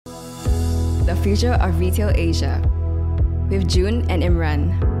the future of retail Asia with Jun and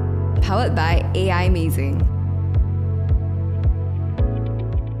Imran, powered by AI Amazing.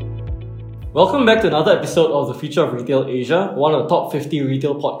 Welcome back to another episode of the Future of Retail Asia, one of the top 50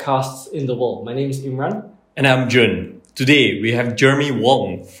 retail podcasts in the world. My name is Imran. And I'm Jun. Today, we have Jeremy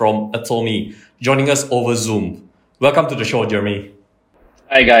Wong from Atomy joining us over Zoom. Welcome to the show, Jeremy.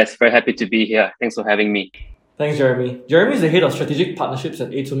 Hi guys, very happy to be here. Thanks for having me. Thanks, Jeremy. Jeremy is the head of strategic partnerships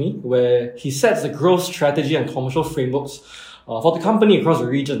at Atomy, where he sets the growth strategy and commercial frameworks for the company across the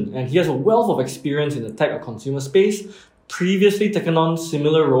region. And he has a wealth of experience in the tech or consumer space, previously taken on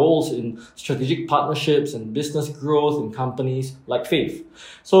similar roles in strategic partnerships and business growth in companies like Faith.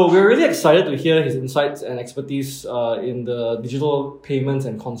 So we're really excited to hear his insights and expertise in the digital payments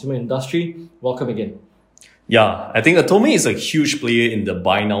and consumer industry. Welcome again. Yeah, I think Atomy is a huge player in the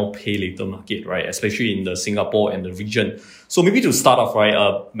buy now, pay later market, right? Especially in the Singapore and the region. So maybe to start off, right,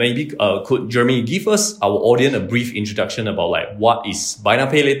 could Jeremy give us, our audience, a brief introduction about like what is buy now,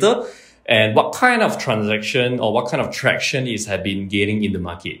 pay later and what kind of transaction or what kind of traction is have been gaining in the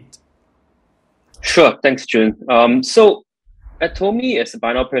market? Sure, thanks, Jun. So Atomy is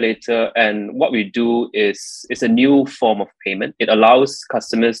buy now, pay later, and what we do is a new form of payment. It allows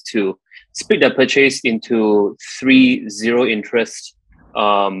customers to split their purchase into 3 zero interest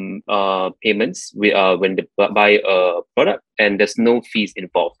payments when they buy a product, and there's no fees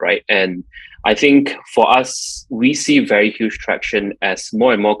involved, right? And I think for us, we see very huge traction as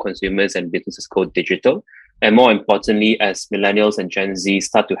more and more consumers and businesses go digital, and more importantly, as millennials and Gen Z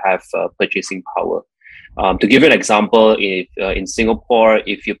start to have purchasing power. To give you an example, if in Singapore,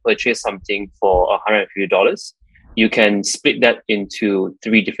 if you purchase something for $150, you can split that into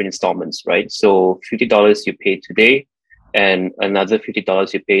 3 different installments, right? So $50 you pay today, and another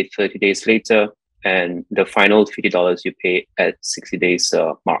 $50 you pay 30 days later, and the final $50 you pay at 60 days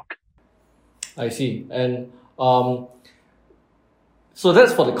mark. I see. And so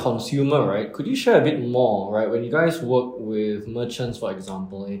that's for the consumer, right? Could you share a bit more, right? When you guys work with merchants, for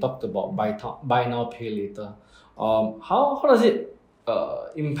example, and you talked about buy now, pay later, how does it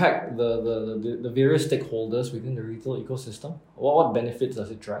impact the various stakeholders within the retail ecosystem? What benefits does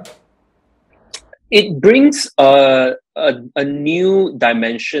it drive? It brings a new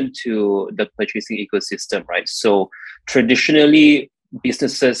dimension to the purchasing ecosystem, right? So traditionally,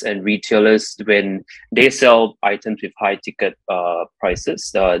 businesses and retailers, when they sell items with high ticket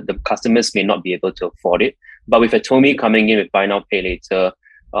prices, the customers may not be able to afford it. But with Atomy coming in with buy now, pay later,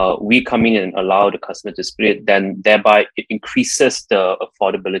 we come in and allow the customer to split it, then thereby it increases the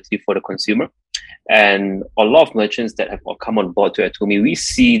affordability for the consumer. And a lot of merchants that have come on board to Atomy, we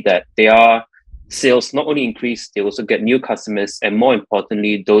see that their sales not only increase, they also get new customers, and more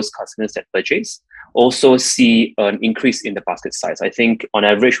importantly, those customers that purchase also see an increase in the basket size. I think on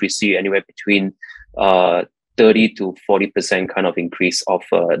average, we see anywhere between 30 to 40% kind of increase of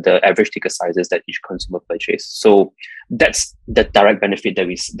the average ticket sizes that each consumer purchase. So that's the direct benefit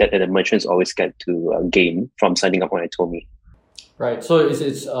that the merchants always get to gain from signing up on Atomy. Right. So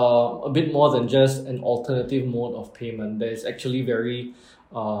it's a bit more than just an alternative mode of payment. There's actually very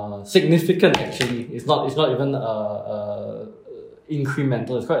significant. Actually, it's not even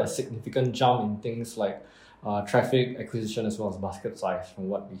incremental. It's quite a significant jump in things like traffic acquisition as well as basket size, from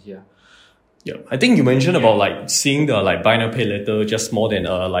what we hear. Yeah, I think you mentioned about like seeing the like buy now, pay later just more than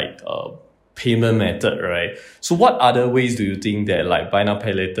a payment method, right? So what other ways do you think that like buy now,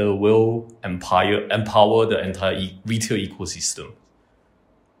 pay later will empower the entire retail ecosystem?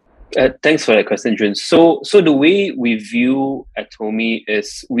 Thanks for that question, Jun. So the way we view Atomy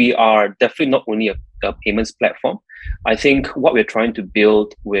is we are definitely not only a payments platform. I think what we're trying to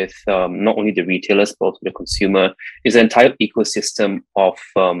build with not only the retailers but also the consumer is an entire ecosystem of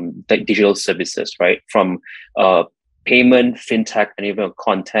digital services, right? From payment, fintech, and even a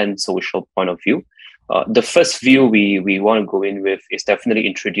content, social point of view. The first view we want to go in with is definitely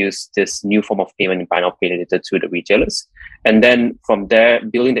introduce this new form of payment, buy now, pay later, to the retailers. And then from there,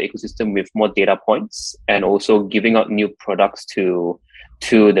 building the ecosystem with more data points and also giving out new products to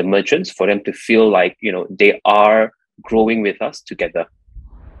the merchants for them to feel like, they are growing with us together.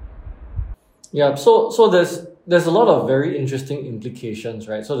 Yeah, so there's a lot of very interesting implications,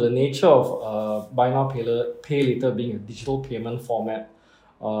 right? So the nature of buy now, pay later being a digital payment format,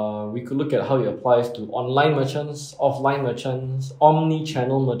 we could look at how it applies to online merchants, offline merchants,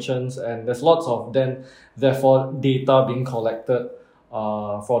 omni-channel merchants, and there's lots of therefore data being collected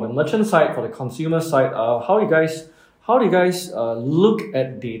for the merchant side, for the consumer side. How do you guys look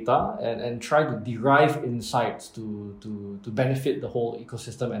at data and try to derive insights to benefit the whole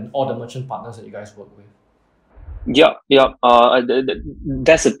ecosystem and all the merchant partners that you guys work with? That's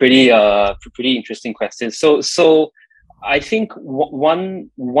a pretty interesting question. So I think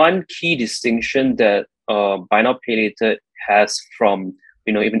one key distinction that buy now pay later has from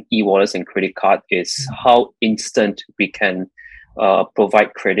even e-wallets and credit card is how instant we can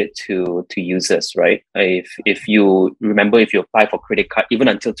provide credit to users, right? If you remember, if you apply for credit card, even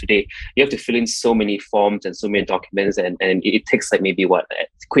until today, you have to fill in so many forms and so many documents, and it takes like maybe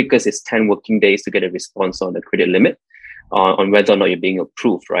quickest is 10 working days to get a response on the credit limit, on whether or not you're being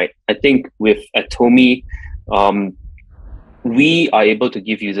approved, right? I think with Atomi, we are able to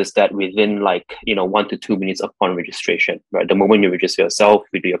give users that within 1 to 2 minutes upon registration, right? The moment you register yourself,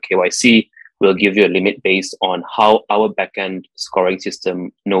 we do your KYC, we'll give you a limit based on how our backend scoring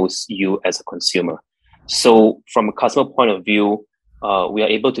system knows you as a consumer. So from a customer point of view, we are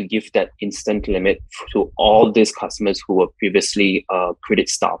able to give that instant limit to all these customers who were previously credit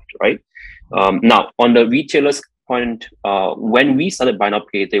staffed, right? Now, on the retailer's point, when we started Buy Now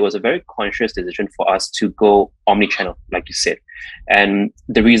Pay Later, it was a very conscious decision for us to go omni-channel, like you said. And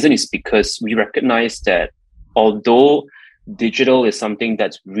the reason is because we recognize that although digital is something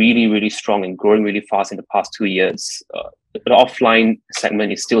that's really, really strong and growing really fast in the past 2 years, the offline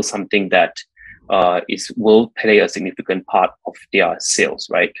segment is still something that will play a significant part of their sales,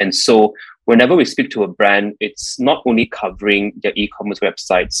 right? And so whenever we speak to a brand, it's not only covering their e-commerce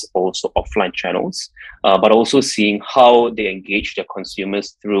websites, also offline channels, but also seeing how they engage their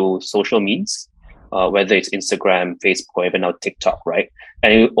consumers through social means, whether it's Instagram, Facebook, or even now TikTok, right?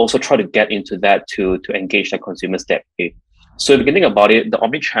 And we also try to get into that to engage their consumers that way. So if you can think about it, the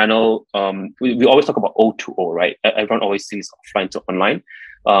omni-channel, we always talk about O2O, right? Everyone always thinks offline to online.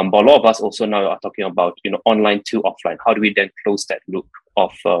 But a lot of us also now are talking about, online to offline. How do we then close that loop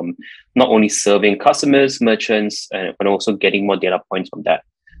of not only serving customers, merchants, but also getting more data points from that?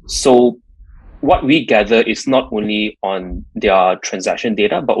 So what we gather is not only on their transaction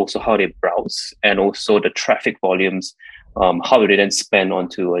data, but also how they browse and also the traffic volumes, how do they then spend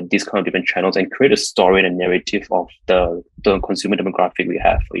onto these kind of different channels and create a story and a narrative of the consumer demographic we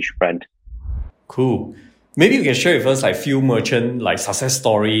have for each brand. Cool. Maybe you can share with us few merchant success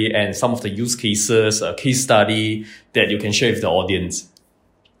story and some of the use cases, case study that you can share with the audience.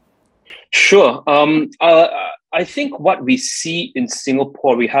 Sure. I think what we see in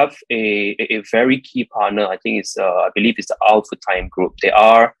Singapore, we have a very key partner. I believe it's the Alpha Time Group. They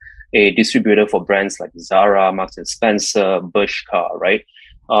are a distributor for brands like Zara, Marks and Spencer, Bershka, right?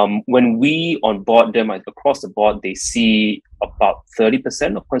 When we onboard them across the board, they see about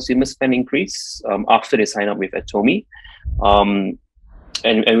 30% of consumer spend increase after they sign up with Atomi. And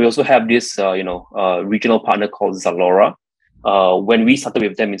we also have this, regional partner called Zalora. When we started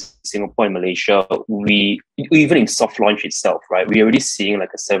with them in Singapore and Malaysia, even in soft launch itself, right, we're already seeing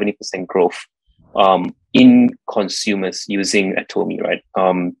like a 70% growth in consumers using Atomi, right?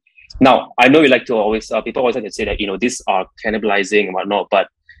 Now, I know you like to always, people always like to say that, these are cannibalizing and whatnot, but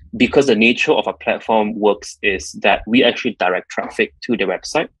because the nature of our platform works is that we actually direct traffic to their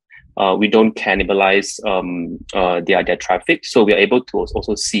website. We don't cannibalize their traffic. So we are able to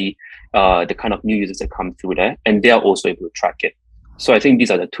also see the kind of new users that come through there, and they are also able to track it. So I think these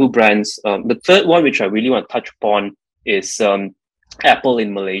are the two brands. The third one, which I really want to touch upon, is Apple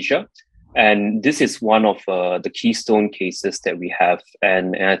in Malaysia. And this is one of the keystone cases that we have.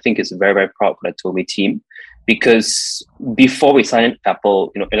 And I think it's very, very proud for the Atomi team, because before we signed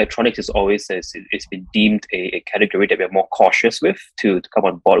Apple, electronics is always, it's been deemed a category that we're more cautious with to come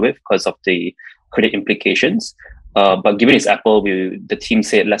on board with because of the credit implications. But given it's Apple, the team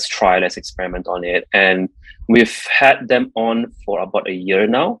said, let's experiment on it. And we've had them on for about a year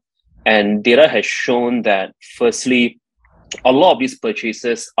now. And data has shown that, firstly, a lot of these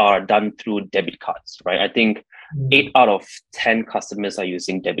purchases are done through debit cards, right? I think 8 out of 10 customers are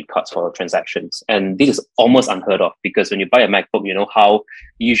using debit cards for transactions. And this is almost unheard of, because when you buy a MacBook, you know how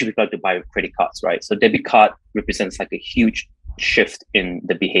usually people like to buy with credit cards, right? So debit card represents like a huge shift in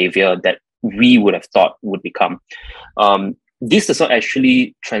the behavior that we would have thought would become. This does not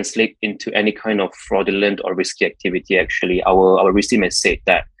actually translate into any kind of fraudulent or risky activity. Actually, our risk team has said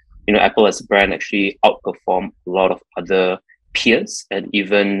that Apple as a brand actually outperform a lot of other peers and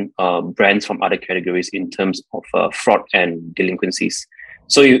even brands from other categories in terms of fraud and delinquencies.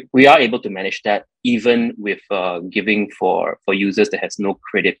 So we are able to manage that even with giving for users that has no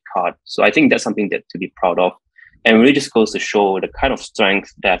credit card. So I think that's something that to be proud of, and really just goes to show the kind of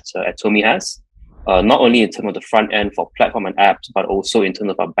strength that Atomi has, not only in terms of the front end for platform and apps, but also in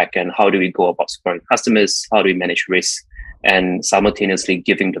terms of our back end. How do we go about scoring customers? How do we manage risk? And simultaneously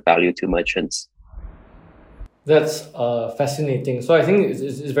giving the value to merchants. That's fascinating. So I think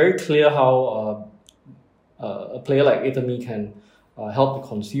it's very clear how a player like Atomy can help the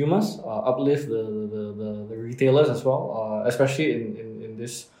consumers, uplift the retailers as well, especially in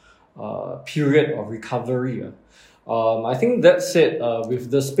this period of recovery. I think that said,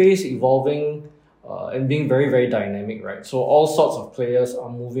 with the space evolving and being very, very dynamic, right? So all sorts of players are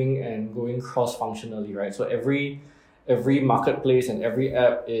moving and going cross-functionally, right? So every marketplace and every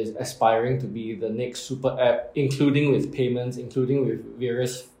app is aspiring to be the next super app, including with payments, including with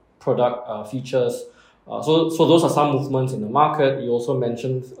various product features. So those are some movements in the market. You also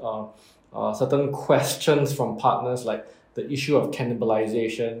mentioned certain questions from partners, like the issue of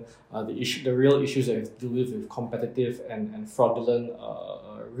cannibalization, the real issues that you have to deal with competitive and fraudulent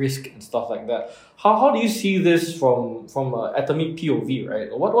risk and stuff like that. How do you see this from Atomic POV,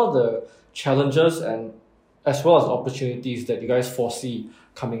 right? What are the challenges and as well as opportunities that you guys foresee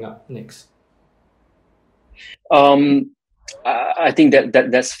coming up next? I think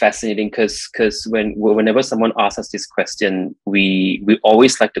that's fascinating because whenever someone asks us this question, we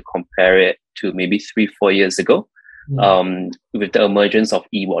always like to compare it to maybe 3-4 years ago. With the emergence of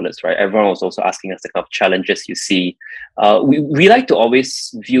e-wallets, right? Everyone was also asking us the kind of challenges you see. We like to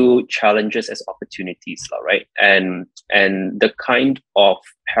always view challenges as opportunities, right? And the kind of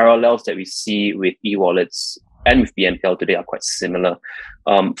parallels that we see with e-wallets and with BNPL today are quite similar.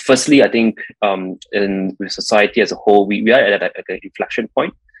 Firstly, I think with society as a whole, we are at an inflection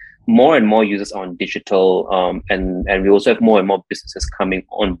point. More and more users are on digital, and we also have more and more businesses coming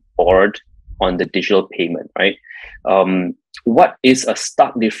on board on the digital payment, right? What is a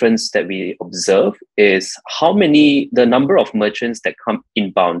stark difference that we observe is the number of merchants that come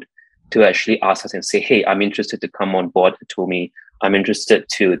inbound to actually ask us and say, hey, I'm interested to come on board to Atomy. I'm interested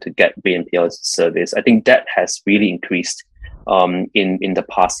to get BNPL as a service. I think that has really increased in the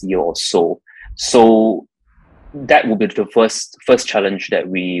past year or so. So that will be the first challenge that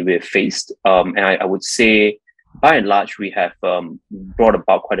we've faced. And I would say, by and large, we have brought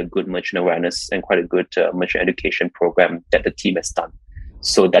about quite a good merchant awareness and quite a good merchant education program that the team has done.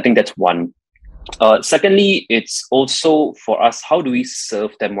 So I think that's one. Secondly, it's also for us, how do we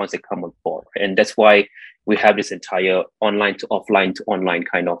serve them once they come on board? And that's why we have this entire online to offline to online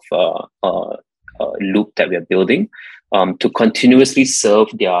kind of loop that we are building to continuously serve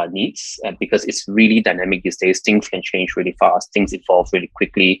their needs, because it's really dynamic these days. Things can change really fast. Things evolve really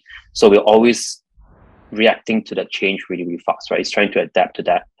quickly. So we're always reacting to that change really, really fast, right? It's trying to adapt to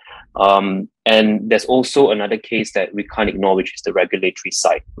that. And there's also another case that we can't ignore, which is the regulatory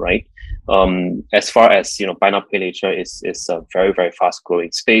side, right? As far as, buy now, pay later is a very, very fast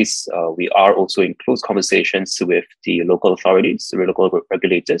growing space. We are also in close conversations with the local authorities, the local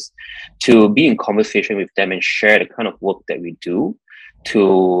regulators, to be in conversation with them and share the kind of work that we do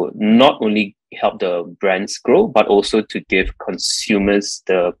to not only help the brands grow, but also to give consumers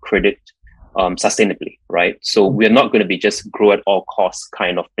the credit sustainably, right? So we're not going to be just grow at all costs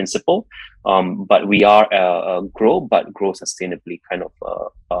kind of principle, but we are a grow sustainably kind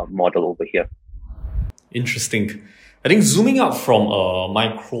of model over here. Interesting. I think zooming out from a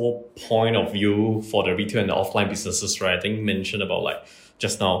micro point of view for the retail and the offline businesses, right? I think you mentioned about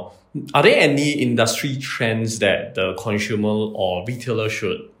just now, are there any industry trends that the consumer or retailer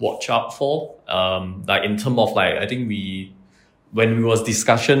should watch out for? In terms of I think when we was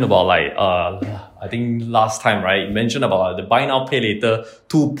discussion about I think last time, right, you mentioned about the buy now, pay later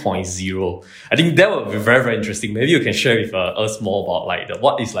 2.0. I think that would be very, very interesting. Maybe you can share with us more about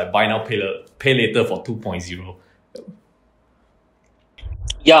what is buy now, pay later for 2.0.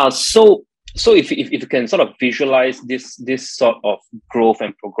 Yeah, so if you can sort of visualize this sort of growth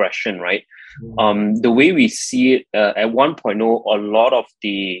and progression, right? The way we see it at 1.0, a lot of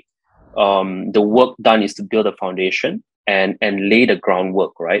the work done is to build a foundation and lay the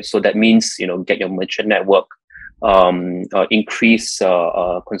groundwork, right? So that means, get your merchant network, increase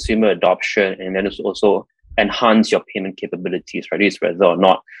consumer adoption, and then also enhance your payment capabilities, right? It's whether or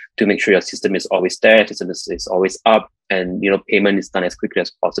not to make sure your system is always there, system is always up, and payment is done as quickly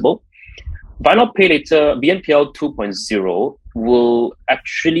as possible. Buy now, pay later, BNPL 2.0 will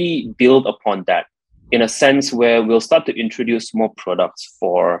actually build upon that in a sense where we'll start to introduce more products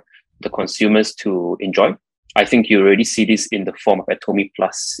for the consumers to enjoy. I think you already see this in the form of Atomy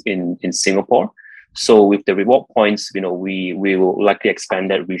Plus in Singapore. So with the reward points, we will likely expand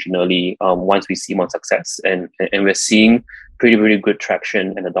that regionally once we see more success. And we're seeing pretty, really good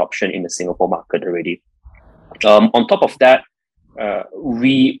traction and adoption in the Singapore market already. On top of that,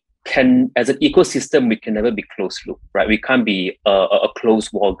 we can, as an ecosystem, we can never be closed loop, right? We can't be a closed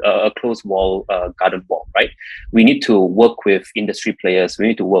wall garden wall, right? We need to work with industry players. We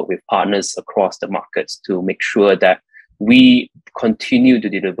need to work with partners across the markets to make sure that we continue to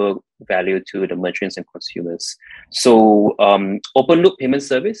deliver value to the merchants and consumers. So open loop payment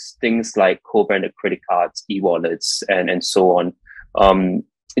service, things like co-branded credit cards, e-wallets, and so on.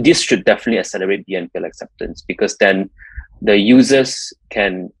 This should definitely accelerate BNPL acceptance, because then the users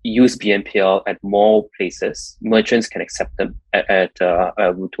can use BNPL at more places. Merchants can accept them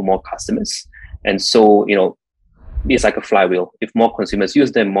to more customers. And so, it's like a flywheel. If more consumers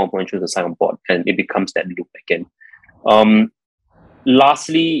use them, more merchants will sign on board, and it becomes that loop again.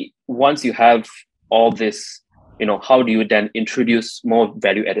 Lastly, once you have all this, how do you then introduce more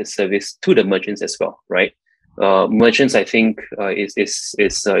value-added service to the merchants as well, right? Merchants, I think, is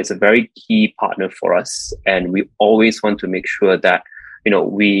a very key partner for us, and we always want to make sure that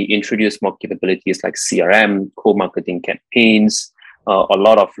we introduce more capabilities like CRM, co-marketing campaigns, a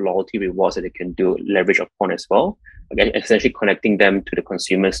lot of loyalty rewards that they can do leverage upon as well. Again, essentially connecting them to the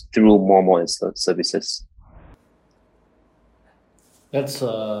consumers through more services. That's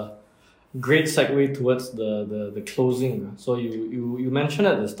a great segue towards the closing. So you mentioned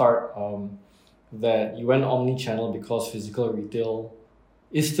at the start that you went omni-channel because physical retail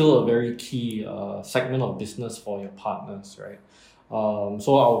is still a very key segment of business for your partners, right?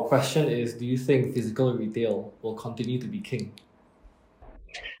 So our question is, do you think physical retail will continue to be king?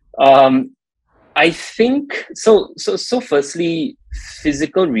 I think so. Firstly,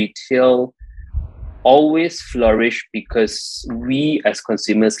 physical retail always flourish because we as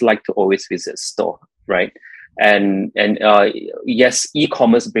consumers like to always visit store, right? And yes,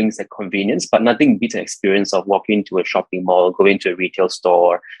 e-commerce brings that convenience, but nothing beats an experience of walking into a shopping mall, going to a retail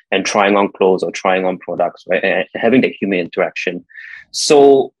store and trying on clothes or trying on products, right? And having that human interaction.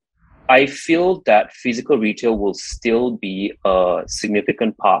 So I feel that physical retail will still be a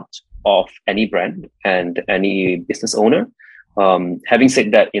significant part of any brand and any business owner. Having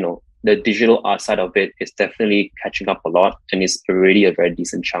said that, the digital art side of it is definitely catching up a lot, and it's already a very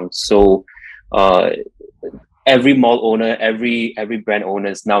decent chunk. So every mall owner, every brand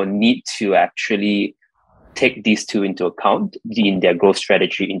owners now need to actually take these two into account in their growth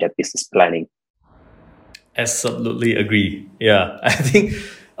strategy, in their business planning. Absolutely agree. Yeah, I think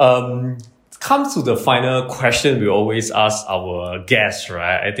comes to the final question we always ask our guests,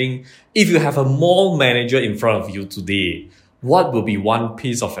 right? I think if you have a mall manager in front of you today, what will be one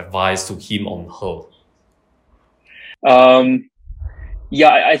piece of advice to him or her?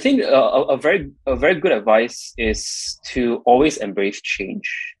 Yeah, I think a very good advice is to always embrace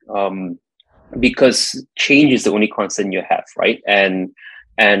change, because change is the only constant you have, right? And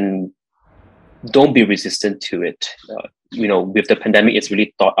don't be resistant to it. With the pandemic, it's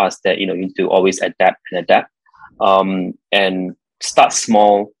really taught us that you need to always adapt, and start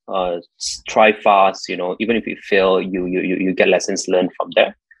small, try fast. Even if you fail, you get lessons learned from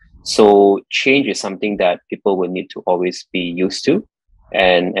there. So change is something that people will need to always be used to,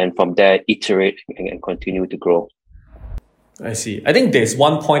 and from there iterate and continue to grow. I see. I think there's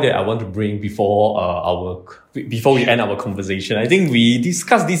one point that I want to bring before we end our conversation. I think we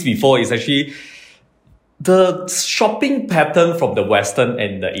discussed this before. Is actually the shopping pattern from the Western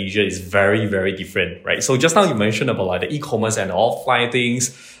and the Asia is very, very different, right? So just now you mentioned about like the e-commerce and offline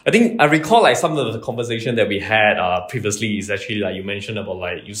things. I think I recall like some of the conversation that we had previously is actually like you mentioned about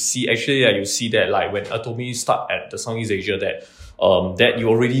like you see that like when Atomy start at the Southeast Asia that you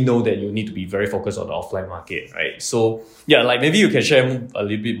already know that you need to be very focused on the offline market, right? So yeah, like maybe you can share a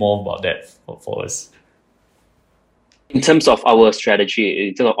little bit more about that for us. In terms of our strategy,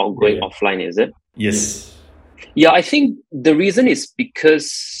 in terms of ongoing offline, is it? Yes. Yeah, I think the reason is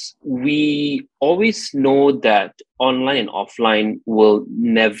because we always know that online and offline will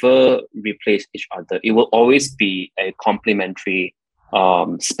never replace each other. It will always be a complementary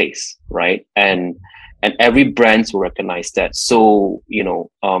space, right? And every brand will recognize that. So,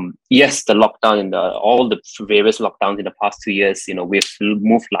 yes, the lockdown and all the various lockdowns in the past 2 years, we've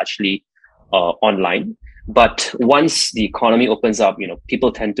moved largely online. But once the economy opens up,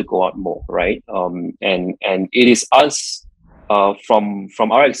 people tend to go out more, right? And it is us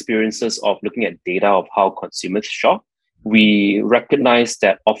from our experiences of looking at data of how consumers shop, we recognize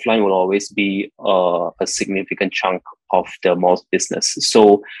that offline will always be a significant chunk of the mall's business.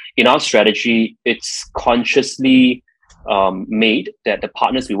 So in our strategy, it's consciously made that the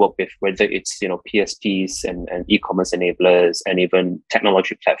partners we work with, whether it's PSPs and e-commerce enablers and even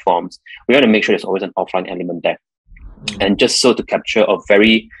technology platforms, we want to make sure there's always an offline element there. And just so to capture a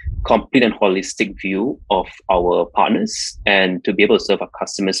very complete and holistic view of our partners and to be able to serve our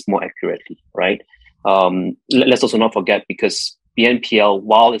customers more accurately, right? Let's also not forget, because BNPL,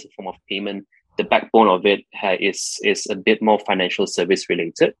 while it's a form of payment, the backbone of it is a bit more financial service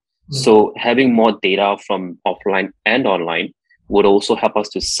related. So having more data from offline and online would also help us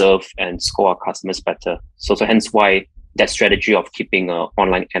to serve and score our customers better. So hence why that strategy of keeping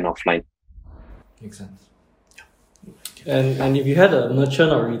online and offline. Makes sense. And if you had a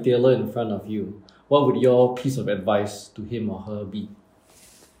merchant or retailer in front of you, what would your piece of advice to him or her be?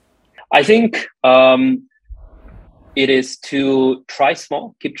 I think it is to try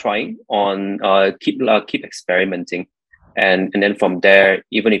small, keep trying on, keep experimenting, and then from there,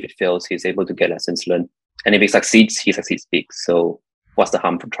 even if it fails, he's able to get lessons learned. And if he succeeds big. So what's the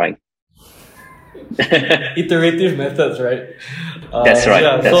harm from trying? Iterative methods, right? That's right.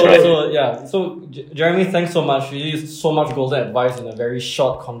 Yeah, that's right. So Jeremy, thanks so much. Really, so much golden advice in a very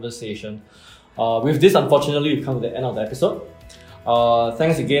short conversation. With this, unfortunately, we've come to the end of the episode.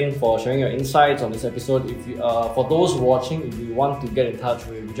 Thanks again for sharing your insights on this episode. If you, for those watching, if you want to get in touch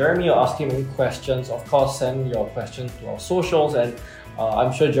with Jeremy or ask him any questions, of course, send your questions to our socials, and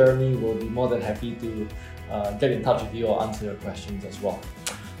I'm sure Jeremy will be more than happy to get in touch with you or answer your questions as well.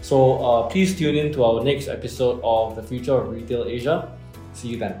 So please tune in to our next episode of The Future of Retail Asia. See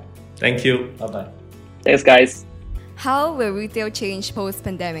you then. Thank you. Bye-bye. Thanks, guys. How will retail change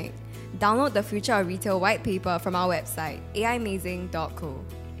post-pandemic? Download the Future of Retail white paper from our website, aimazing.co.